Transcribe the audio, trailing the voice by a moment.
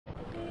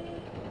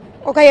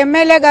ఒక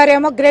ఎమ్మెల్యే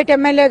గారేమో great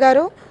MLA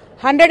గారు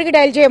 100కి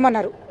డైల్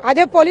చేయమన్నారు.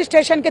 అదే పోలీస్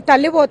స్టేషన్కి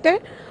తల్లి పోతే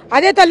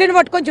అదే తల్లిని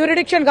పట్టుకొని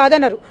జ్యూరిడిక్షన్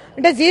కాదన్నారు.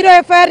 అంటే 0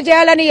 ఎఫ్ఐఆర్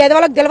చేయాలని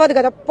ఎదవలకు తెలియదు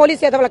కదా,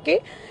 పోలీస్ ఎదవలకి.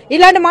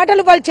 ఇలాంటి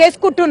మాటలు వాళ్ళు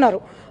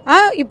చేసుకుంటున్నారు.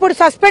 ఇప్పుడు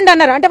సస్పెండ్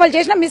అన్నారు అంటే వాళ్ళు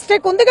చేసిన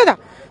మిస్టేక్ ఉంది కదా,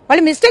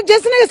 వాళ్ళు మిస్టేక్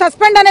చేసినా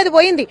సస్పెండ్ అనేది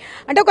పోయింది.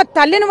 అంటే ఒక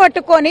తల్లిని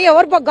పట్టుకొని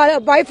ఎవరు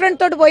బాయ్ ఫ్రెండ్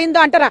తోటి పోయిందో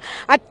అంటారా?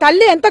 ఆ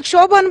తల్లి ఎంత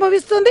క్షోభ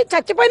అనుభవిస్తుంది,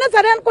 చచ్చిపోయినా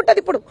సరే అనుకుంటది.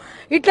 ఇప్పుడు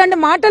ఇట్లాంటి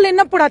మాటలు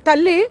విన్నప్పుడు ఆ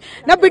తల్లి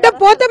నా బిడ్డ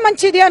పోతే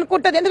మంచిది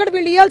అనుకుంటది. ఎందుకంటే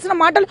వీళ్ళు ఇవ్వాల్సిన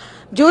మాటలు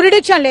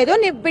జ్యూరిడిక్షన్ లేదు,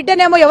 నీ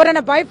బిడ్డనేమో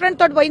ఎవరైనా బాయ్ ఫ్రెండ్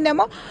తోటి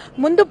పోయిందేమో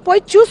ముందు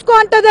పోయి చూసుకో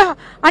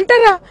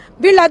అంటారా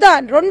వీళ్ళు. అదా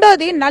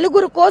రెండోది,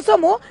 నలుగురు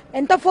కోసము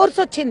ఎంత ఫోర్స్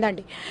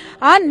వచ్చిందండి.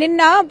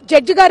 నిన్న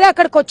జడ్జి గారే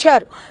అక్కడికి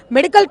వచ్చారు,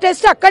 మెడికల్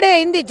టెస్ట్ అక్కడే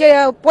అయింది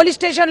పోలీస్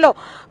స్టేషన్ లో.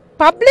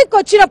 పబ్లిక్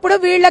వచ్చినప్పుడు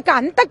వీళ్ళకి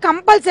అంత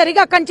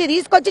కంపల్సరీగా అక్కడి నుంచి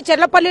తీసుకొచ్చి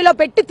చెర్లపల్లిలో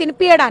పెట్టి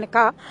తినిపియడానిక,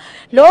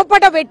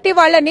 లోపల పెట్టి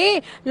వాళ్ళని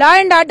లా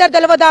అండ్ ఆర్డర్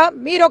తెలియదా,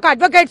 మీరు ఒక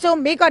అడ్వకేట్స్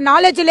మీకు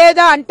నాలెడ్జ్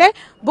లేదా అంటే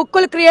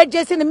బుక్కులు క్రియేట్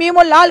చేసింది మేము,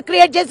 లాల్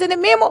క్రియేట్ చేసింది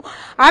మేము,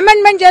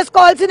 అమెండ్మెంట్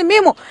చేసుకోవాల్సింది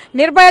మేము.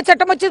 నిర్భయ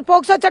చట్టం వచ్చింది,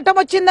 పోక్సో చట్టం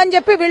వచ్చిందని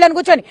చెప్పి వీళ్ళని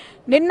కూర్చొని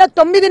నిన్న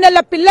 9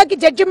 నెలల పిల్లకి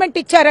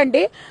జడ్జిమెంట్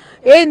ఇచ్చారండి.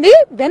 ఏంది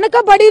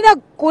వెనుకబడిన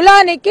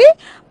కులానికి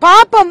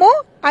పాపము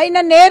అయిన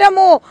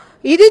నేరము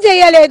ఇది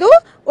చేయలేదు,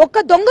 ఒక్క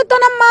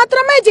దొంగతనం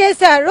మాత్రమే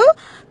చేశాడు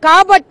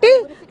కాబట్టి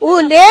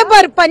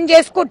లేబర్ పని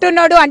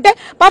చేసుకుంటున్నాడు అంటే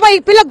పాప ఈ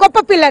పిల్ల గొప్ప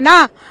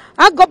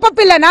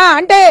పిల్లనా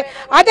అంటే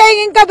అదే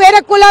ఇంకా వేరే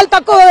కులాలు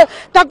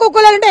తక్కువ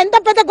కులాలు అంటే ఎంత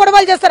పెద్ద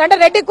గొడవలు చేస్తారు అంటే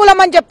రెడ్డి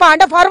కులం అని చెప్పా,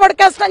 అంటే ఫార్వర్డ్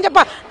కాస్ట్ అని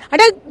చెప్పా,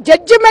 అంటే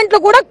జడ్జిమెంట్లు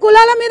కూడా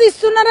కులాల మీద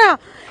ఇస్తున్నారా?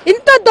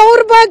 ఇంత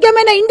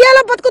దౌర్భాగ్యమైన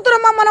ఇండియాలో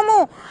బతుకుతున్నామా మనము?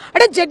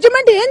 అంటే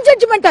జడ్జిమెంట్ ఏం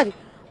జడ్జిమెంట్ అది?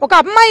 ఒక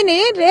అమ్మాయిని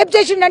రేప్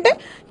చేసిండంటే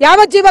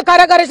యావజ్జీవ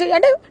కారాగార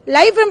అంటే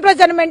లైఫ్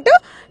ఇంప్రిజన్మెంట్,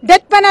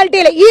 డెత్ పెనాల్టీ.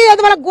 ఈ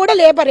ఎదవలకు కూడా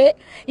లేబరే,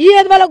 ఈ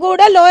ఎదవలకు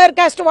కూడా లోయర్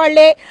క్యాస్ట్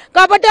వాళ్లే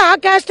కాబట్టి ఆ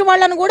క్యాస్ట్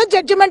వాళ్ళని కూడా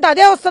జడ్జిమెంట్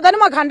అదే వస్తుందని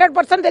మాకు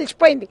 100%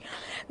 తెలిసిపోయింది.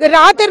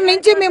 రాత్రి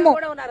నుంచి మేము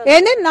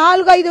ఏంది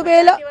 4-5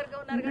 వేల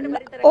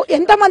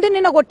ఎంతమంది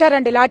నిన్న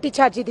కొట్టారండి లాఠీ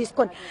చార్జీ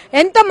తీసుకొని,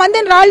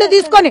 ఎంతమందిని రాళ్లు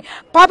తీసుకొని.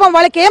 పాపం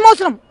వాళ్ళకి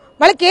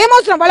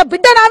ఏమవసరం వాళ్ళ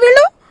బిడ్డ నా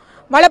వీళ్ళు,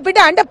 వాళ్ళ బిడ్డ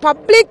అంటే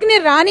పబ్లిక్ ని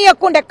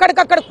రానియకుండా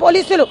ఎక్కడికక్కడ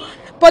పోలీసులు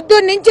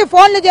పొద్దున్న నుంచి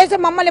ఫోన్లు చేసి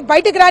మమ్మల్ని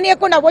బయటికి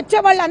రానియకుండా వచ్చే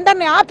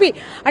వాళ్ళందరినీ ఆపి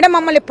అంటే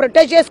మమ్మల్ని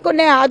ప్రొటెక్ట్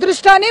చేసుకునే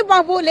అదృష్టాన్ని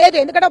మాకు లేదు.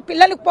 ఎందుకంటే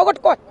పిల్లలకి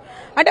పోగొట్టుకోవాలి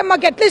అంటే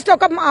మాకు అట్లీస్ట్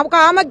ఒక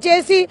ఆమెకు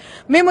చేసి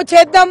మేము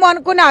చేద్దాము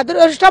అనుకునే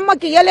అదృష్టం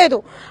మాకు ఇవ్వలేదు.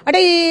 అంటే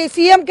ఈ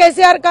సీఎం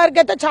కేసీఆర్ గారికి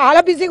అయితే చాలా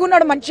బిజీగా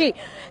ఉన్నాడు మనిషి.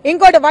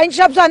 ఇంకోటి వైన్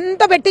షాప్స్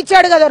అంతా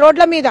పెట్టించాడు కదా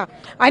రోడ్ల మీద,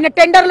 ఆయన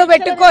టెండర్లు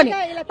పెట్టుకొని.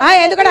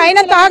 ఎందుకంటే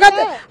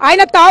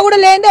ఆయన తాగుడు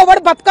లేని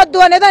ఎవడు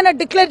బతకద్దు అనేది ఆయన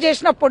డిక్లేర్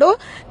చేసినప్పుడు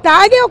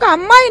తాగి ఒక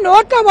అమ్మాయి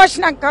నోట్లో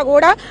పోసినాక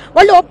కూడా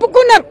వాళ్ళు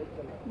ఒప్పుకున్నారు.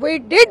 We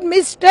did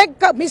mistake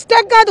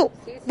కాదు,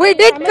 we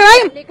did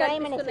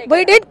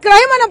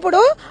crime అన్నప్పుడు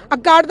ఆ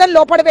గాడిదలు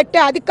లోపల పెట్టే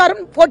అధికారం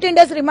 14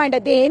 days రిమైండ్.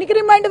 దేనికి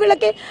రిమైండ్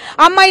వీళ్ళకి?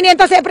 అమ్మాయిని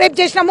ఎంతసేపు రేపు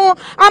చేసినాము,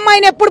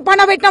 అమ్మాయిని ఎప్పుడు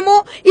పండ పెట్టినాము,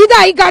 ఇదా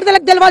ఈ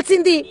గాడిదలకు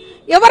తెలవాల్సింది?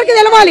 ఎవరికి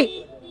తెలవాలి?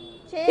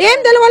 ఏం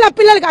తెలవాలి ఆ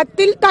పిల్లలకి?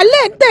 తల్లి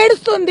ఎంత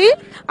ఏడుస్తుంది,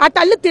 ఆ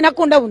తల్లి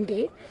తినకుండా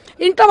ఉంది,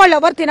 ఇంట్లో వాళ్ళు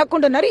ఎవరు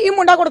తినకుండా ఉన్నారు. ఈ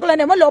ముండా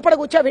కొడుకులనేమో లోపల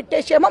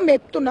కూర్చోబెట్టేసేమో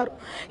మేపుతున్నారు.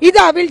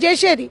 ఇదా వీళ్ళు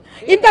చేసేది?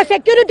 ఇంత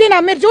సెక్యూరిటీనా?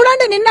 మీరు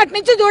చూడండి, నిన్నటి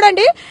నుంచి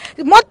చూడండి,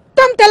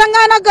 మొత్తం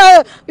తెలంగాణ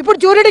ఇప్పుడు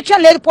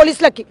జ్యూరిడిక్షన్ లేదు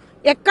పోలీసులకి.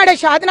 ఎక్కడ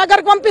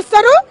షాద్నగర్కి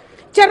పంపిస్తారు,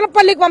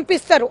 చెర్లపల్లికి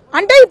పంపిస్తారు.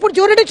 అంటే ఇప్పుడు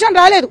జ్యూరిడిక్షన్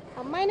రాలేదు.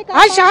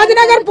 ఆ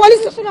షాద్నగర్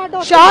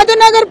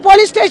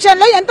పోలీస్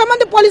స్టేషన్ లో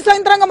ఎంతమంది పోలీసు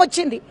యంత్రాంగం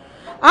వచ్చింది?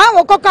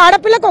 ఒక్కొక్క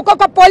ఆడపిల్లకి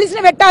ఒక్కొక్క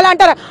పోలీసుని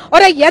పెట్టాలంటారా?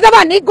 ఒరే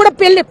ఎదవా, నీకు కూడా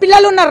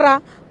పిల్లలు ఉన్నారా?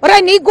 ఒరే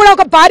నీకు కూడా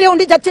ఒక భార్య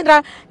ఉండి చచ్చిందిరా,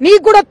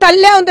 నీకు కూడా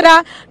తల్లే ఉందిరా,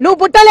 నువ్వు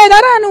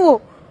పుట్టలేదారా? నువ్వు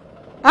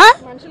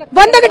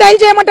 100కి డైల్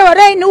చేయమంటావు?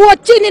 ఒరే నువ్వు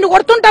వచ్చి నేను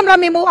కొడుతుంటాం రా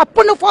మేము,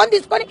 అప్పుడు నువ్వు ఫోన్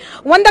తీసుకొని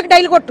 100కి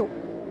డైల్ కొట్టు.